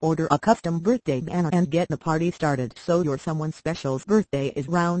Order a custom birthday banner and get the party started so your someone special's birthday is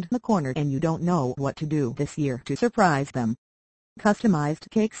round the corner and you don't know what to do this year to surprise them. Customized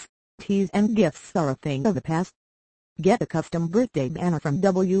cakes, teas and gifts are a thing of the past. Get a custom birthday banner from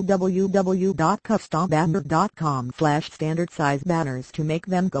www.custombanner.com/standard size banners to make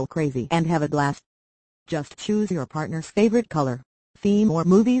them go crazy and have a blast. Just choose your partner's favorite color, theme or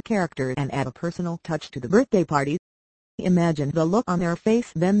movie character and add a personal touch to the birthday party. Imagine the look on their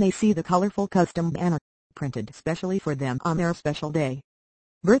face when they see the colorful custom banner, printed specially for them on their special day.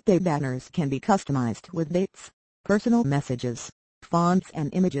 Birthday banners can be customized with dates, personal messages, fonts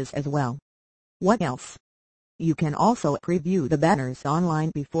and images as well. What else? You can also preview the banners online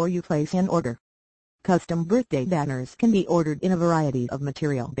before you place an order. Custom birthday banners can be ordered in a variety of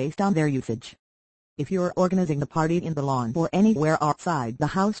material based on their usage. If you're organizing a party in the lawn or anywhere outside the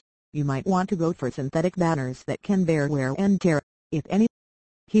house, you might want to go for synthetic banners that can bear wear and tear, if any.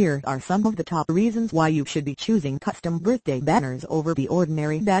 Here are some of the top reasons why you should be choosing custom birthday banners over the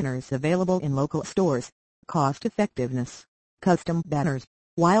ordinary banners available in local stores. Cost effectiveness. Custom banners,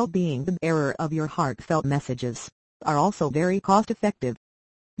 while being the bearer of your heartfelt messages, are also very cost effective.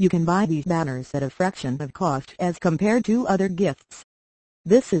 You can buy these banners at a fraction of cost as compared to other gifts.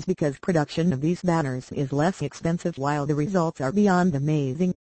 This is because production of these banners is less expensive while the results are beyond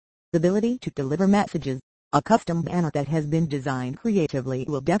amazing. The ability to deliver messages. A custom banner that has been designed creatively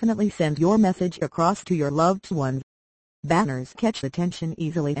will definitely send your message across to your loved ones. Banners catch attention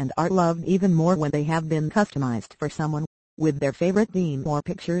easily and are loved even more when they have been customized for someone, with their favorite theme or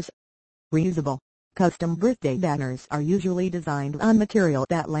pictures. Reusable. Custom birthday banners are usually designed on material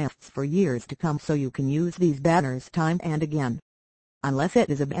that lasts for years to come so you can use these banners time and again. Unless it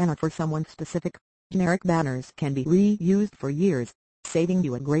is a banner for someone specific, generic banners can be reused for years, saving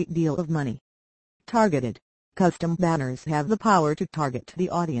you a great deal of money. Targeted. Custom banners have the power to target the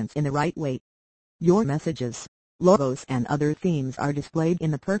audience in the right way. Your messages, logos and other themes are displayed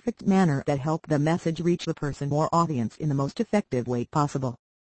in the perfect manner that help the message reach the person or audience in the most effective way possible.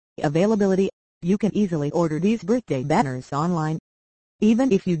 Availability. You can easily order these birthday banners online.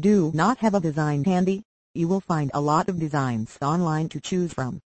 Even if you do not have a design handy, you will find a lot of designs online to choose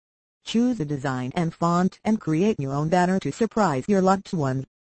from. Choose a design and font and create your own banner to surprise your loved ones.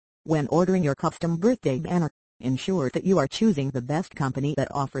 When ordering your custom birthday banner, ensure that you are choosing the best company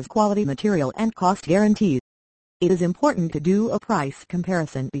that offers quality material and cost guarantees. It is important to do a price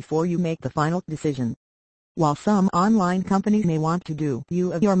comparison before you make the final decision. While some online companies may want to do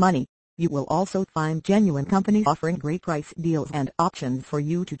you of your money, you will also find genuine companies offering great price deals and options for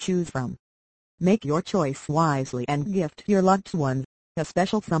you to choose from. Make your choice wisely and gift your loved ones a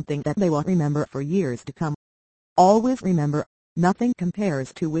special something that they will remember for years to come. Always remember, nothing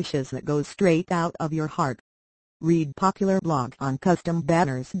compares to wishes that go straight out of your heart. Read popular blog on custom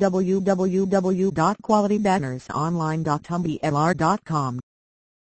banners www.qualitybannersonline.tumblr.com